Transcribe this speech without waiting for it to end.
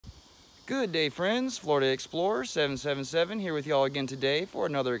Good day, friends. Florida Explorer 777 here with y'all again today for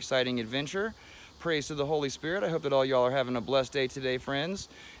another exciting adventure. Praise to the Holy Spirit. I hope that all y'all are having a blessed day today, friends.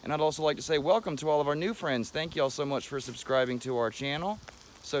 And I'd also like to say welcome to all of our new friends. Thank y'all so much for subscribing to our channel.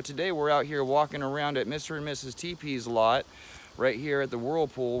 So today we're out here walking around at Mr. and Mrs. TP's lot right here at the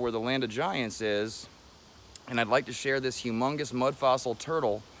Whirlpool where the Land of Giants is. And I'd like to share this humongous mud fossil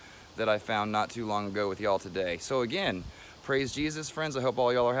turtle that I found not too long ago with y'all today. So again, praise Jesus, friends. I hope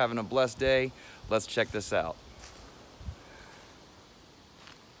all y'all are having a blessed day. Let's check this out.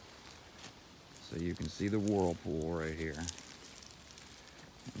 So you can see the whirlpool right here.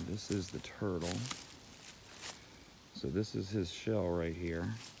 And this is the turtle. So this is his shell right here,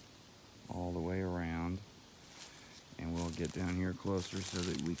 all the way around. And we'll get down here closer so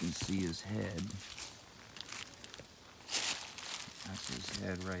that we can see his head. That's his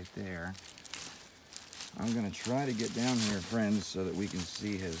head right there. I'm gonna try to get down here, friends, so that we can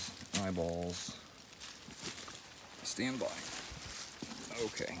see his eyeballs. Stand by.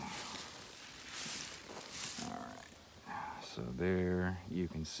 Okay. All right. So there you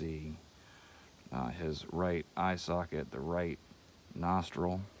can see his right eye socket, the right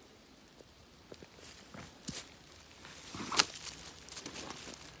nostril.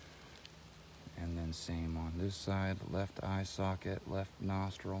 And then same on this side, left eye socket, left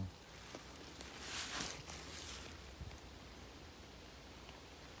nostril.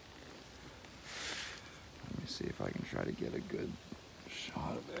 Let me see if I can try to get a good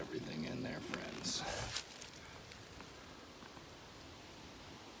shot of everything in there, friends.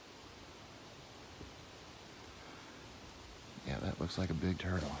 Yeah, that looks like a big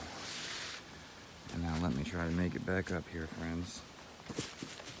turtle. And now let me try to make it back up here, friends,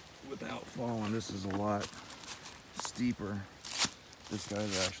 without falling. This is a lot steeper. This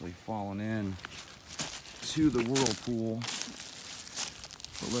guy's actually fallen in to the whirlpool.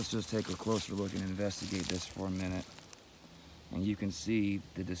 But let's just take a closer look and investigate this for a minute. And you can see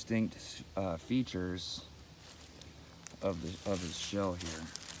the distinct features of his shell here.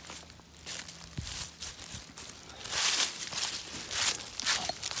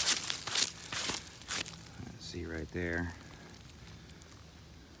 See right there,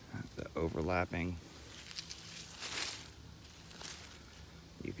 the overlapping.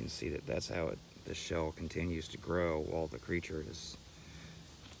 You can see that that's how the shell continues to grow while the creature is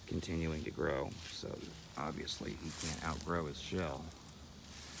continuing to grow. So obviously he can't outgrow his shell.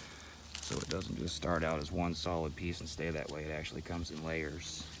 So it doesn't just start out as one solid piece and stay that way. It actually comes in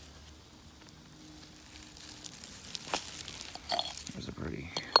layers. There's a pretty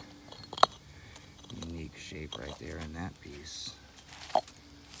unique shape right there in that piece.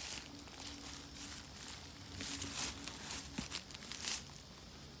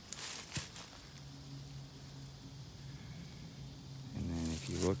 And then if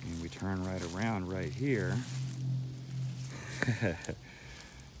you look and we turn right around right here,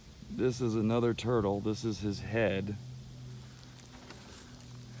 this is another turtle. This is his head.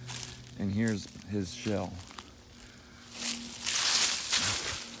 And here's his shell.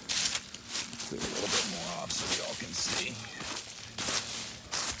 Let's do a little bit more off so y'all can see.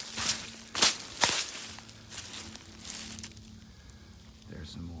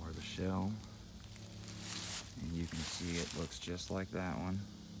 There's some more of the shell. And you can see it looks just like that one.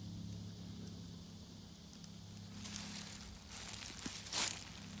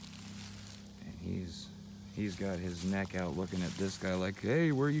 And he's got his neck out looking at this guy like,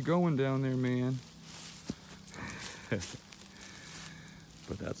 hey, where you going down there, man?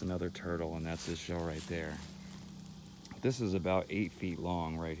 But that's another turtle, and that's his shell right there. This is about 8 feet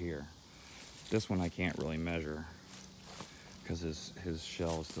long right here. This one I can't really measure because his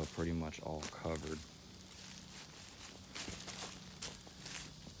shell is still pretty much all covered.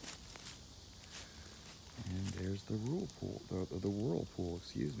 And there's the whirlpool, the whirlpool,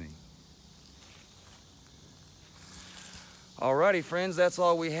 excuse me. Alrighty, friends, that's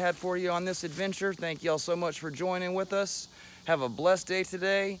all we had for you on this adventure. Thank y'all so much for joining with us. Have a blessed day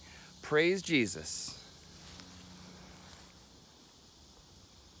today. Praise Jesus.